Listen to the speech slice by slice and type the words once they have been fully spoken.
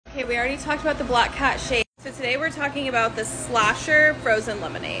Okay, we already talked about the Black Cat shake. So today we're talking about the Slasher Frozen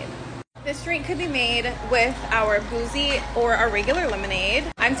Lemonade. This drink could be made with our boozy or our regular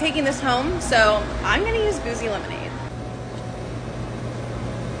lemonade. I'm taking this home, so I'm gonna use boozy lemonade.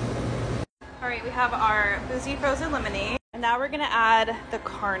 All right, we have our boozy frozen lemonade. And now we're gonna add the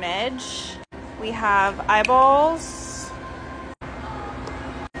carnage. We have eyeballs.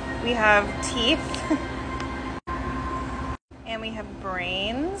 We have teeth. And we have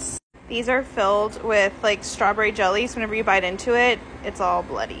brains. These are filled with like strawberry jelly, so whenever you bite into it, it's all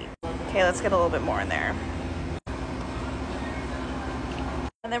bloody. Okay, let's get a little bit more in there.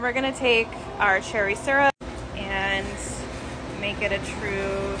 And then we're gonna take our cherry syrup and make it a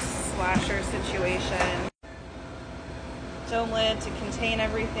true slasher situation. Dome lid to contain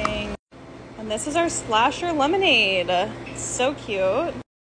everything. And this is our slasher lemonade. It's so cute.